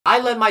I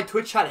let my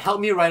Twitch chat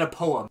help me write a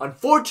poem.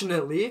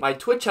 Unfortunately, my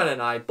Twitch chat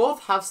and I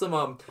both have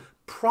some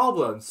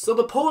problems. So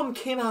the poem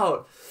came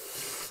out,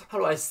 how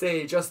do I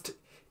say, just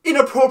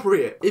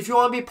inappropriate. If you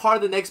want to be part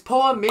of the next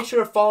poem, make sure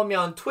to follow me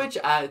on Twitch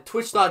at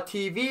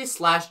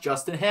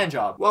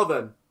twitch.tv/JustinHandjob. Well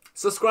then,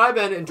 subscribe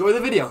and enjoy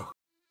the video.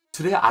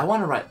 Today I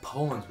want to write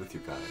poems with you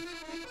guys.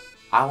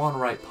 I want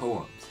to write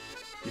poems.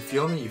 You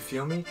feel me? You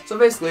feel me? So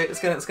basically,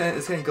 it's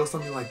gonna go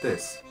something like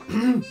this.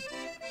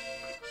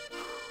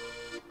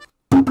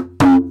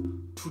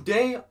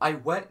 Today I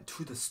went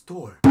to the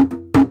store.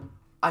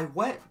 I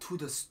went to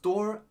the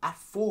store at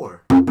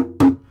 4.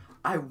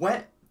 I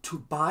went to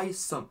buy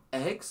some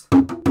eggs.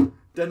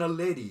 Then a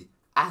lady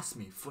asked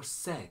me for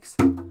sex.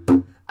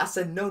 I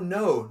said no,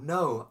 no,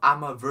 no,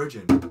 I'm a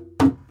virgin.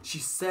 She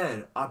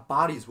said our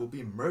bodies will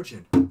be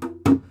merging.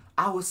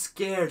 I was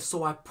scared,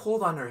 so I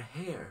pulled on her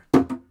hair.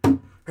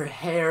 Her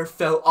hair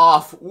fell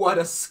off, what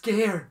a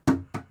scare.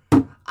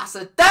 I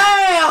said,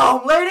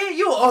 damn, lady,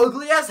 you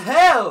ugly as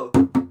hell.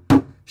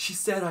 She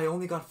said I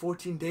only got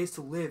 14 days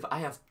to live.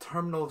 I have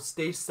terminal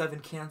stage 7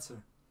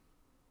 cancer.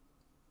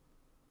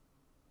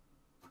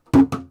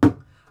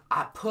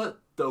 I put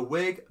the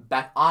wig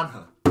back on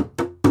her.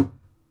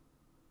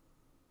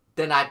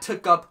 Then I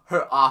took up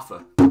her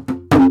offer.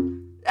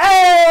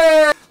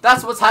 Hey!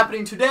 That's what's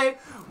happening today.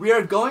 We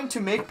are going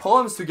to make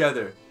poems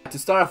together. To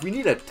start off, we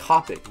need a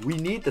topic. We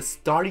need the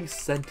starting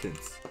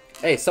sentence.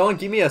 Hey, someone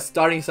give me a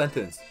starting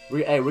sentence.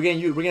 We're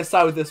gonna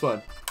start with this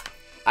one.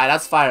 Alright,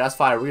 that's fire, that's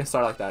fire. We're gonna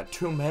start like that.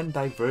 2 men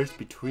diverged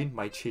between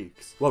my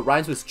cheeks. What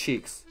rhymes with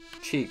cheeks?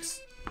 Cheeks.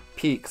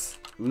 Peaks.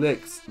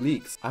 Licks.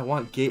 Leaks. I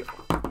want gay.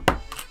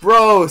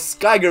 Bro,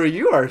 Skyger,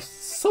 you are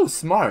so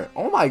smart.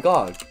 Oh my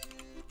god.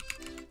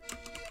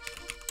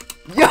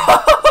 Yo!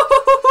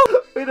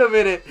 Wait a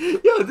minute.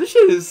 Yo, this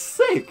shit is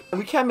sick.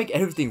 We can't make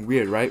everything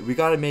weird, right? We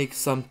gotta make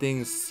some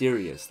things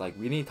serious. Like,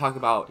 we need to talk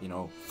about, you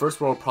know,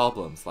 first world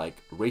problems like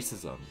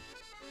racism.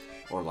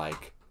 Or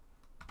like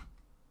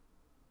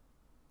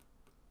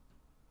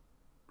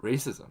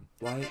racism.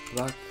 White,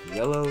 black,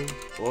 yellow,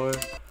 or...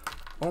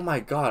 Oh my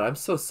god, I'm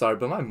so sorry,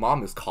 but my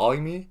mom is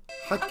calling me.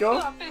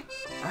 학교?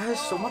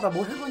 아이씨, 엄마 나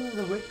뭐 하고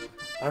있는데 왜?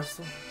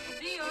 알았어.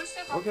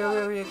 Okay,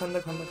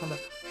 간다.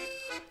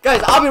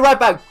 Guys, I'll be right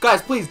back.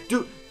 Guys, please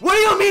do. What do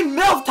you mean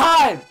MILF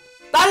time?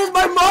 That is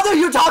my mother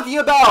you're talking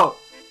about.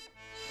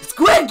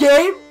 Squid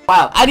Game?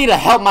 Wow, I need to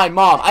help my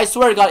mom. I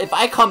swear to God, if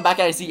I come back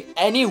and I see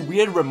any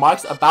weird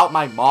remarks about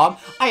my mom,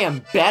 I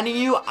am banning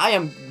you. I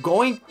am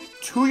going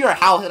to your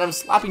house and I'm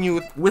slapping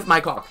you with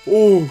my cock.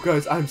 Oh,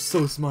 guys, I'm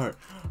so smart.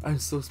 I'm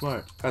so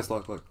smart. Guys,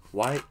 look.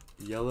 White,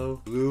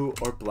 yellow, blue,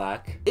 or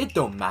black. It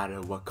don't matter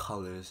what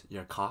colors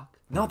your cock.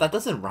 No, that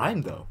doesn't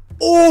rhyme though.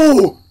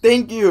 Oh,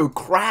 thank you.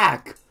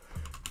 Crack.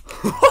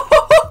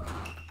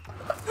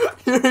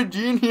 You're a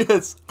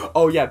genius.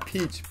 Oh yeah,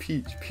 peach.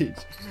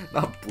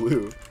 Not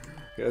blue.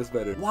 Okay, that's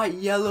better. White,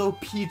 yellow,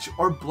 peach,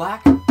 or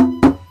black.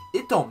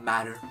 It don't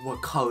matter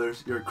what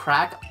colors your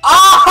crack.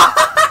 Ah!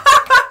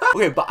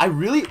 Okay, but I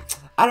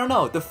don't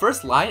know. The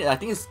first line, I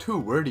think it's too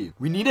wordy.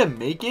 We need to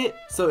make it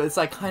so it's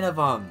like kind of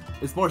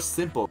it's more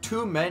simple.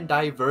 2 men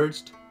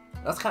diverged.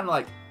 That's kind of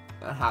like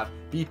half.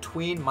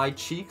 Between my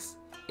cheeks,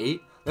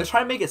 8. Let's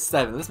try to make it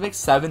 7. Let's make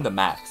 7 the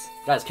max.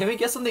 Guys, can we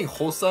get something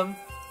wholesome?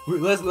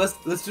 Let's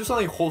do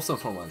something wholesome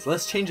for once.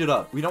 Let's change it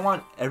up. We don't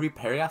want every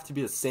paragraph to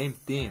be the same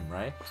theme,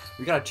 right?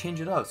 We gotta change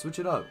it up, switch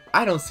it up.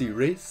 I don't see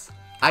race,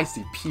 I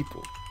see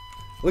people.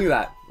 Look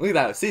at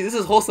that. See, this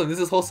is wholesome.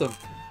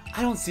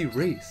 I don't see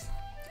race,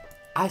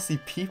 I see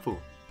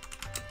people.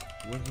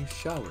 When you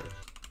shower,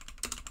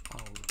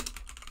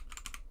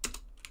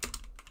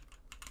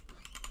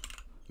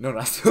 no,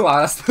 that's too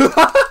loud.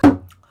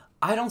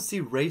 I don't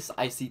see race,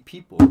 I see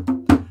people.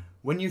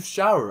 When you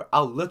shower,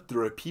 I'll look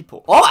through a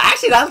peephole. Oh,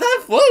 actually, that's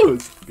that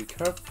flows. Be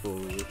careful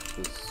with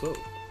the soap.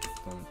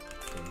 Don't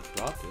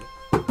drop it.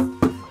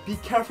 Be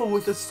careful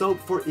with the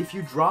soap, for if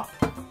you drop,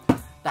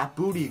 that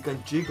booty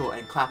can jiggle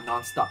and clap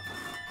non-stop.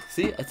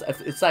 See,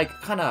 it's like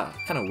kind of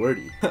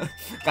wordy.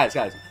 guys,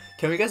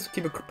 can we guys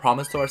keep a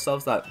promise to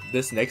ourselves that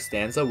this next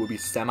stanza will be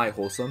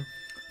semi-wholesome?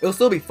 It'll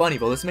still be funny,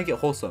 but let's make it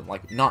wholesome,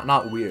 like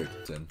not weird.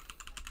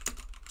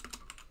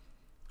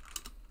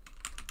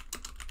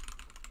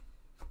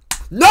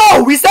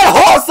 No, we said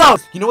wholesome.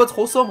 You know what's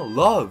wholesome?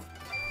 Love.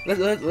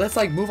 Let's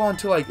like move on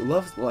to like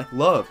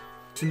love.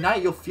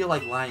 Tonight you'll feel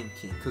like Lion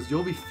King, cause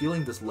you'll be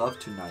feeling this love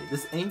tonight.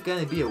 This ain't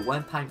gonna be a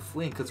one-time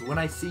fling, cause when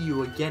I see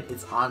you again,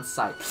 it's on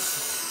site.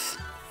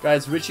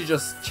 Guys, Richie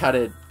just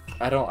chatted.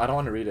 I don't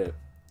want to read it,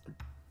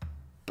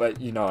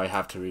 but you know I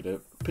have to read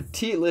it.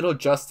 Petite little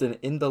Justin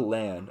in the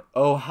land.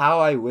 Oh, how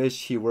I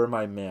wish he were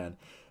my man.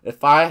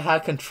 If I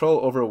had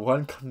control over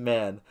one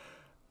command,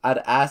 I'd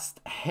ask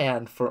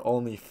hand for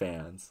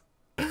OnlyFans.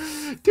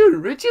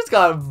 Dude, Richie's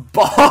got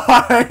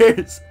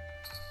bars.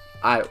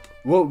 Alright,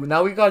 well,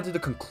 now we gotta do the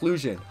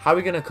conclusion. How are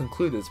we gonna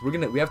conclude this? We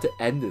have to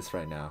end this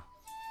right now.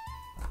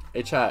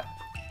 Hey, chat.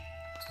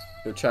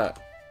 Yo, chat.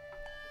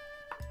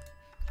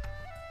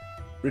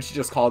 Richie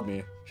just called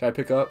me. Should I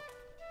pick up?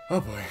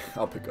 Oh boy,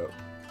 I'll pick up.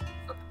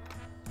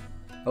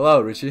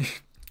 Hello, Richie.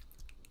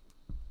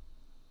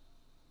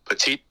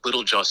 Petite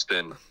little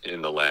Justin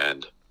in the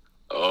land.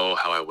 Oh,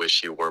 how I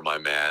wish you were my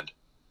man.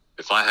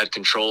 If I had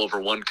control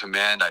over one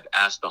command, I'd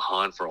ask the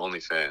Han for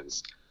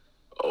OnlyFans.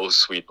 Oh,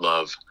 sweet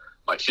love,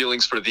 my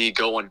feelings for thee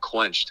go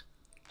unquenched.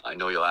 I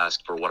know you'll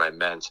ask for what I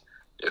meant.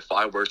 If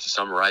I were to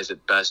summarize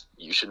it best,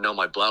 you should know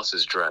my blouse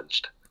is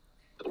drenched.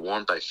 The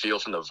warmth I feel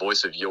from the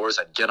voice of yours,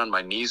 I'd get on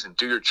my knees and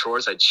do your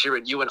chores. I'd cheer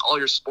at you and all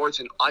your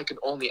sports, and I could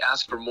only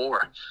ask for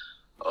more.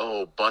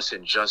 Oh,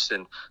 bussin'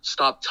 Justin,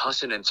 stop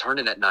tussin' and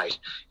turnin' at night.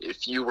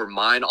 If you were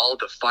mine, all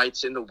the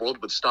fights in the world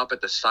would stop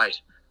at the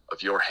sight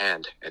of your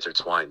hand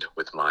intertwined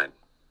with mine.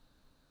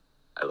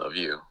 I love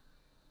you.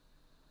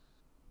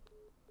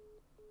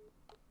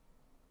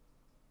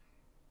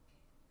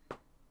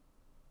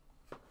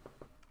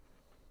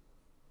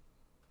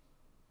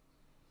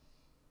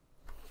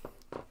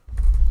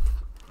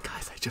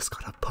 Guys, I just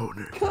got a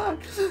boner. God,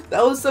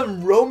 that was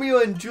some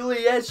Romeo and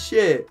Juliet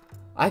shit.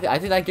 I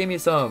think that gave me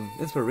some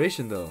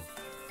inspiration though.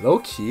 Low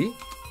key?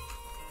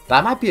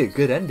 That might be a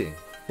good ending.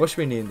 What should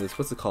we name this?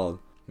 What's it called?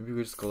 Maybe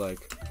we just go like...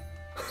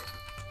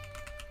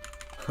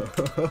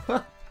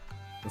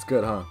 That's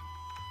good, huh?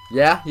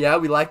 Yeah,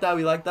 we like that,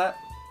 we like that.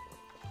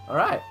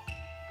 Alright.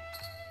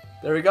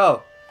 There we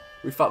go.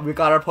 We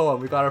got our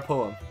poem,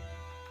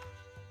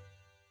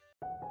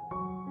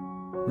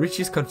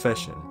 Richie's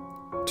confession.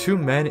 2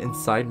 men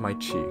inside my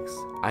cheeks.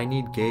 I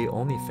need gay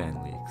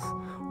OnlyFans leaks.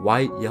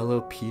 White,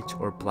 yellow, peach,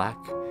 or black.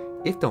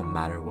 It don't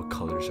matter what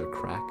colors your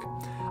crack.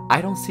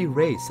 I don't see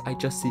race, I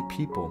just see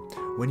people.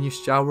 When you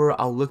shower,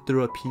 I'll look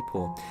through a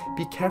peephole.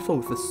 Be careful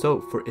with the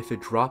soap, for if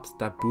it drops,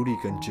 that booty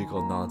gon'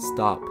 jiggle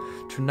non-stop.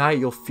 Tonight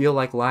you'll feel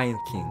like Lion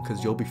King,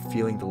 cause you'll be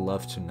feeling the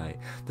love tonight.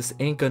 This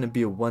ain't gonna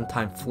be a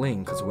one-time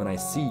fling, cause when I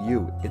see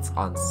you, it's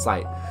on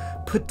sight.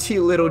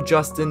 Petite little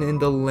Justin in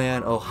the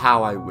land, oh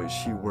how I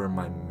wish you were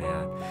my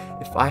man.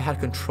 If I had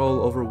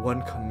control over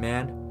one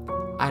command,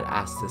 I'd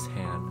ask this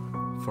hand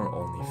for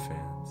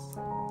OnlyFans.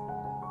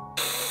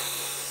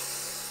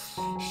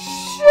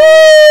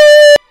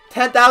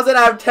 10,000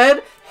 out of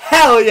 10?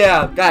 Hell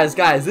yeah! Guys,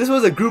 this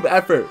was a group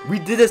effort. We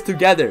did this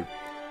together.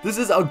 This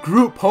is a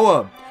group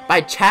poem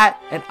by Chat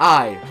and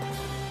I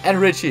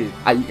and Richie.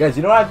 You guys,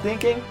 you know what I'm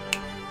thinking?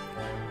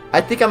 I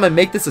think I'm gonna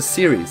make this a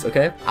series,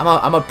 okay? I'm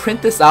gonna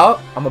print this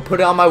out. I'm gonna put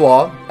it on my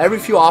wall. Every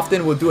few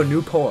often, we'll do a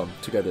new poem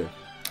together.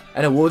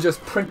 And then we'll just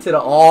print it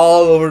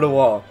all over the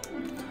wall.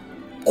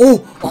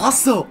 Oh,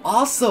 also,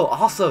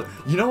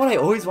 you know what I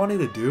always wanted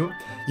to do?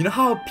 You know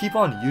how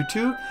people on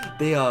YouTube,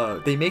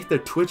 they make their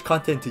Twitch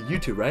content to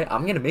YouTube, right?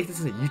 I'm gonna make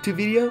this in a YouTube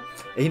video.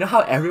 And you know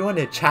how everyone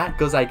in chat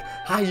goes like,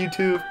 hi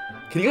YouTube.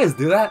 Can you guys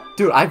do that?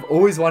 Dude, I've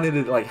always wanted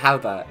to like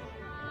have that.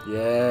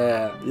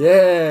 Yeah.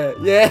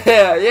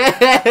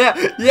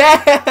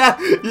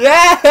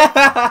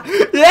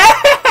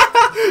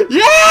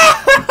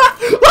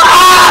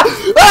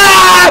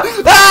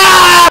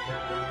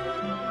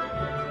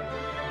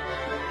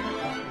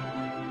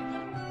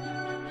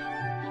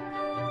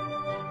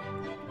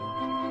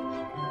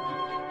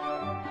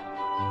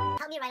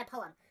 Help me write a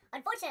poem.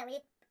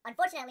 Unfortunately, my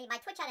Twitch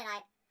chat and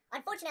I,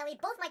 unfortunately,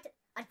 both my,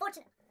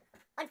 unfortunately,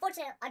 my Twitch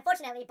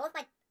chat and I,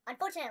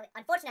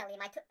 unfortunately,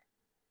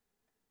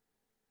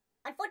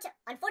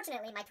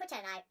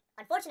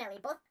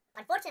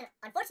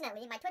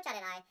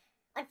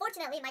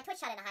 my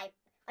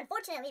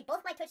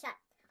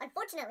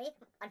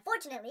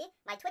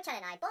Twitch chat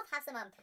and I both have some